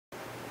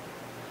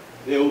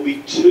there will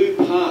be two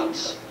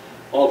parts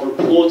of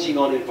reporting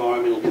on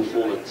environmental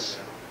performance.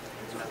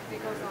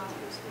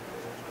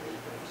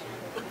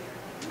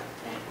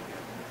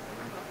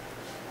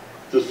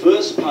 The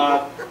first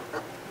part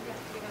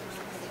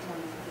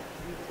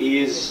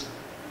is,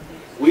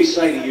 we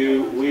say to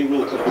you, we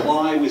will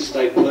comply with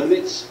state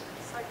permits.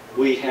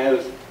 We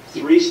have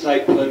 3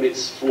 state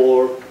permits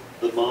for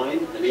the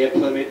mine, an air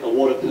permit, a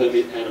water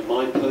permit and a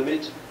mine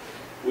permit.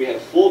 We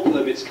have 4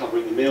 permits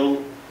covering the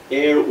mill,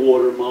 air,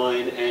 water,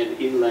 mine and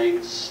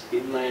Inland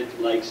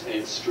Lakes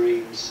and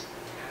Streams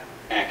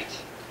Act.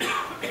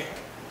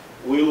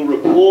 We will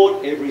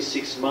report every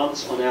 6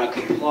 months on our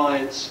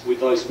compliance with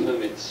those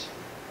permits.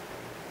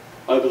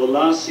 Over the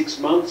last 6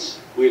 months,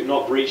 we have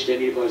not breached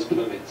any of those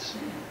permits.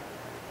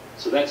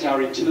 So that's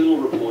our internal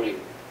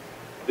reporting.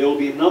 There will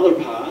be another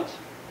part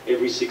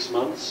every 6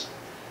 months,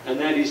 and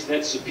that is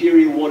that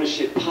Superior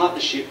Watershed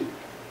Partnership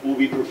will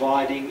be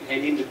providing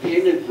an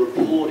independent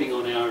reporting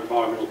on our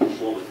environmental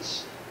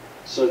performance.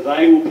 So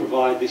they will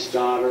provide this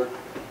data,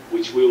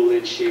 which we will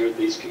then share at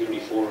these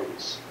community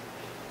forums.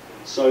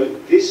 So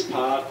this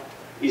part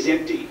is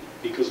empty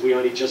because we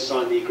only just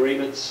signed the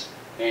agreements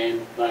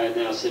and they are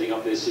now setting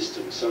up their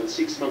system. So in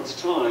 6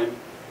 months' time,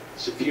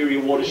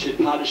 Superior Watershed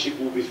Partnership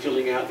will be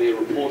filling out their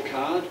report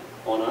card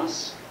on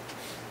us,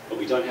 but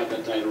we don't have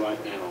that data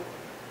right now.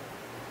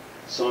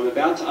 So I'm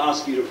about to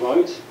ask you to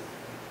vote,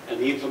 and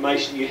the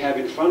information you have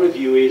in front of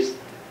you is,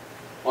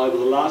 over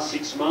the last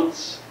 6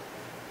 months,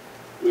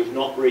 we've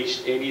not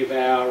reached any of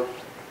our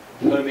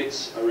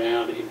permits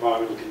around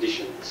environmental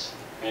conditions,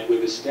 and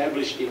we've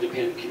established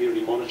independent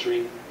community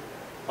monitoring,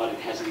 but it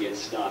hasn't yet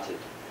started.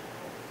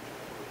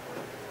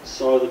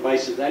 So on the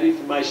basis of that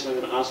information, I'm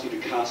going to ask you to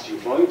cast your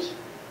vote.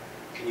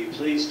 Can you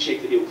please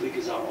check that your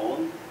clickers are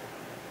on?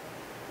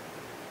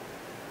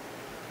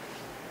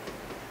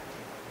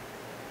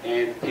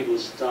 And people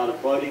have started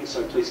voting,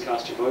 so please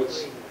cast your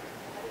votes.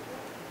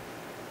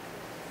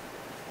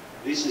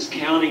 This is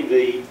counting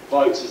the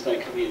votes as they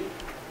come in.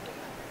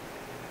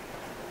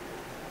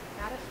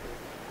 Got it?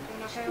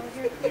 Doing okay over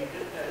here?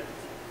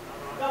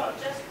 No,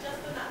 just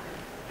the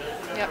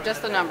number. Yep,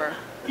 just the number.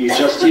 You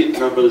just hit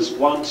numbers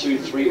 1, 2,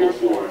 3 or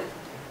 4.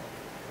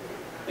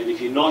 And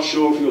if you're not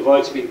sure if your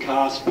vote's been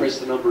cast, press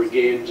the number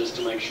again just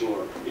to make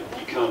sure.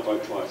 You can't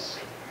vote twice.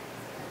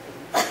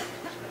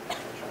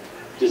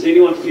 Does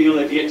anyone feel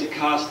they've yet to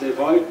cast their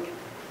vote?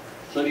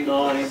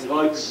 39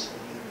 votes.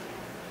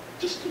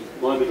 Just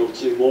a moment or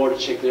two more to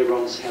check that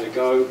everyone's had a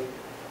go.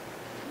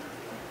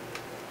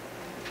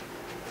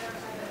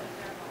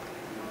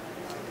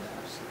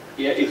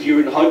 Yeah, if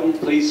you're in Houghton,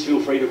 please feel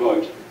free to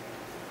vote.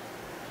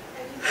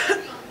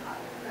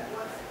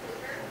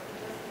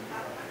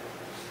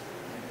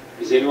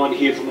 Is anyone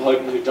here from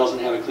Houghton who doesn't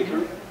have a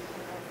clicker?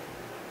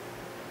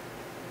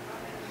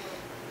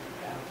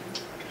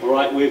 All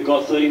right, we've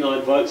got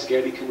 39 votes.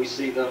 Gabby, can we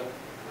see the...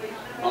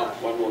 Oh,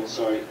 one more,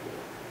 sorry.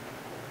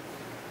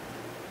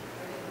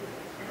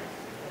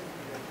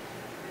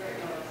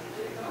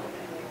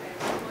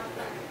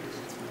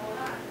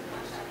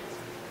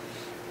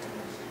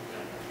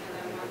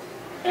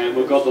 And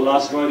we've got the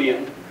last vote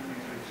in.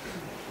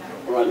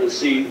 All right, let's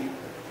see.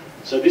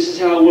 So this is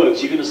how it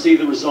works. You're going to see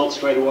the results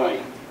straight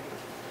away.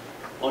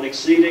 On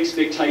exceed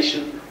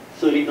expectation,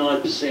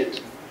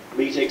 39%.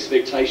 Meet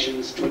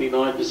expectations,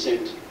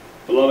 29%.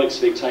 Below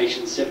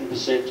expectation,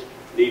 7%.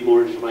 Need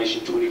more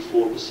information,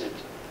 24%.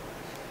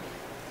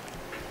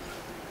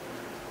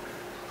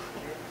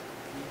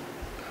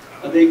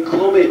 Are there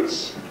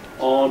comments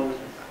on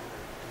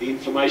the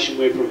information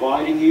we're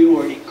providing you,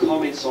 or any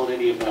comments on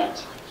any of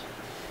that?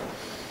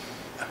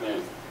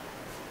 Ma'am.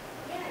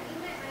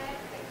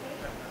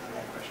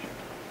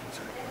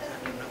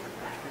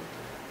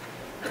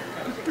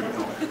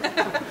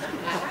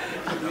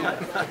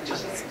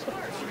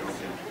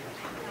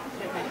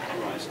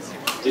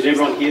 Did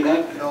everyone hear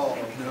that? No.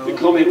 The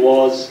comment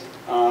was,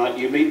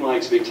 you meet my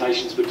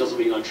expectations, but it doesn't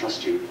mean I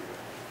trust you.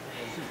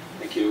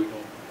 Thank you.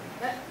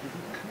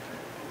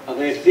 Are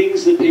there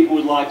things that people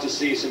would like to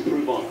see us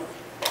improve on?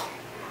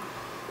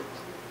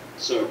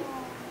 Sir?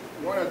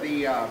 One of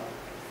the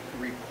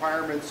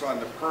requirements on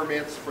the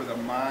permits for the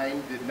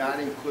mine did not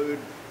include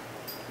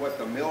what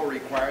the mill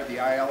required, the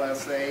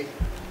ILSA.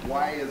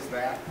 Why is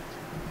that?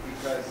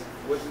 Because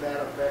wouldn't that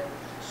affect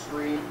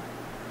stream?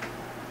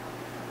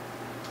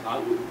 I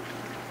would.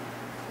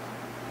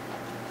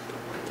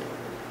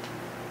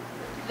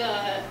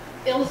 The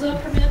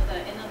ILSA permit,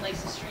 the Inland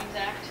Lakes and Streams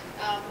Act,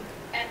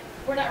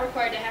 we're not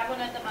required to have one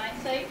at the mine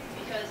site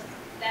because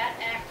that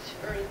act,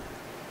 or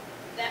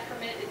that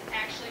permit is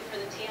actually for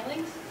the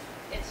tailings.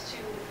 It's to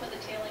put the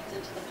tailings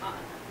into the pond,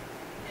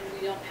 and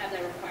we don't have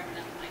that requirement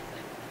at the mine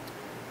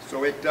site.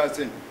 So it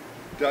doesn't,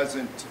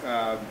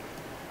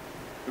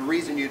 the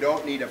reason you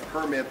don't need a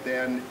permit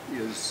then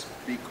is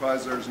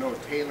because there's no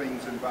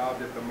tailings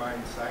involved at the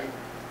mine site?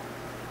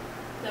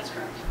 That's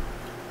correct.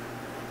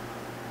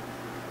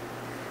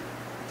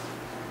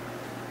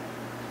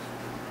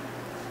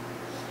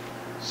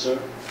 Sir?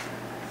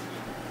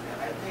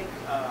 I think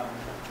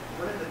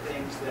one of the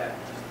things that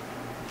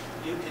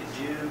you could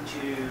do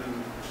to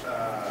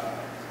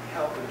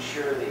help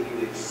ensure that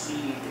you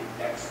exceed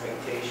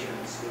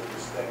expectations with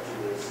respect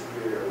to the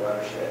Superior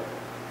watershed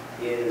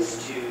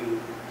is to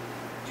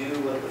do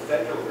what the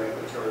federal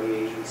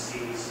regulatory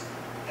agencies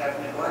have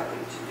neglected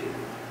to do.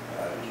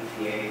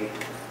 EPA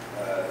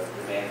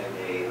demanded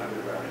a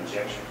underground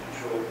injection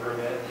control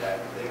permit. That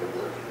they were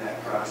working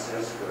that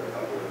process for a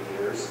couple of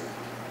years.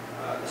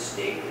 The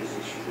state has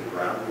issued a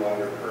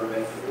groundwater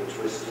permit for the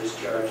twist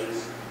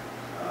discharges.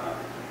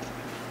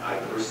 I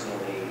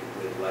personally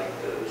would like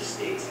the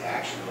state's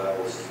action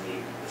levels to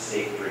meet the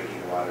Safe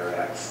Drinking Water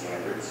Act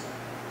standards.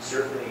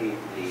 Certainly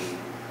the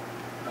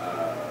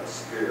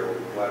Superior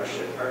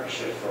Watershed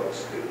Partnership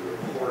folks could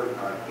report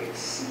on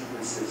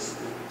exceedances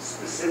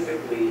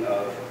specifically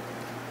of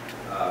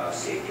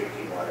Safe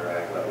Drinking Water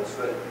Act levels,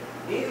 but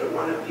neither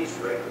one of these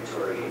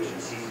regulatory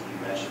agencies,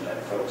 you mentioned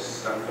that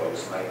some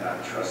folks might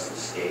not trust the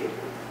state,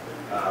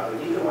 but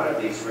neither one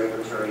of these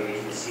regulatory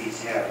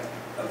agencies have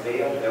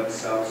availed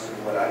themselves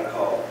of what I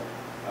call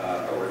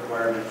a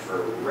requirement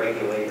for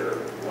Regulator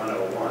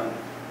 101,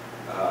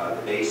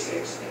 the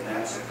basics, and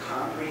that's a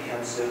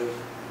comprehensive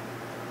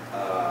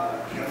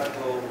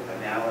chemical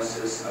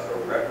analysis of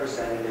a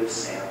representative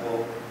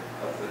sample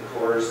of the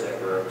cores that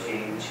were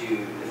obtained to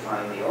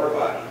define the ore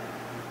body.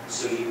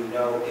 So you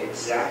know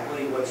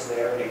exactly what's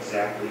there,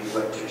 exactly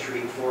what to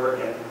treat for,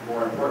 and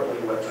more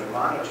importantly, what to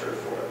monitor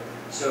for.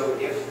 So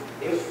if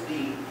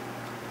the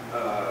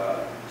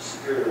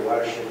Superior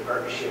Watershed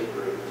Partnership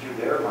Group, through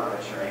their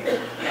monitoring,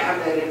 have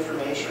that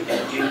information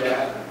and do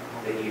that,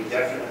 then you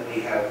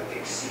definitely have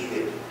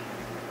exceeded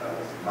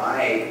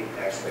my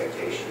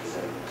expectations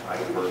and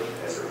my work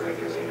as a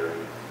regulator,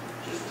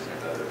 just in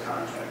another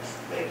context.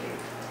 Thank you.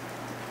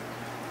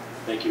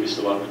 Thank you,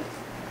 Mr. Wyman.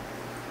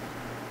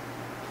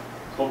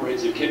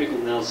 Comprehensive chemical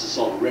analysis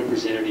of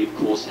representative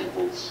core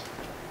samples.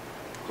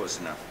 Close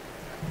enough.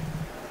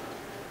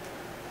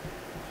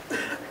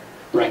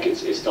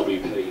 Brackets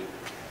SWP.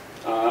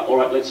 All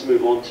right, let's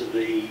move on to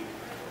the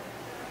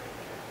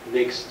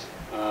next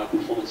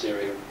performance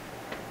area.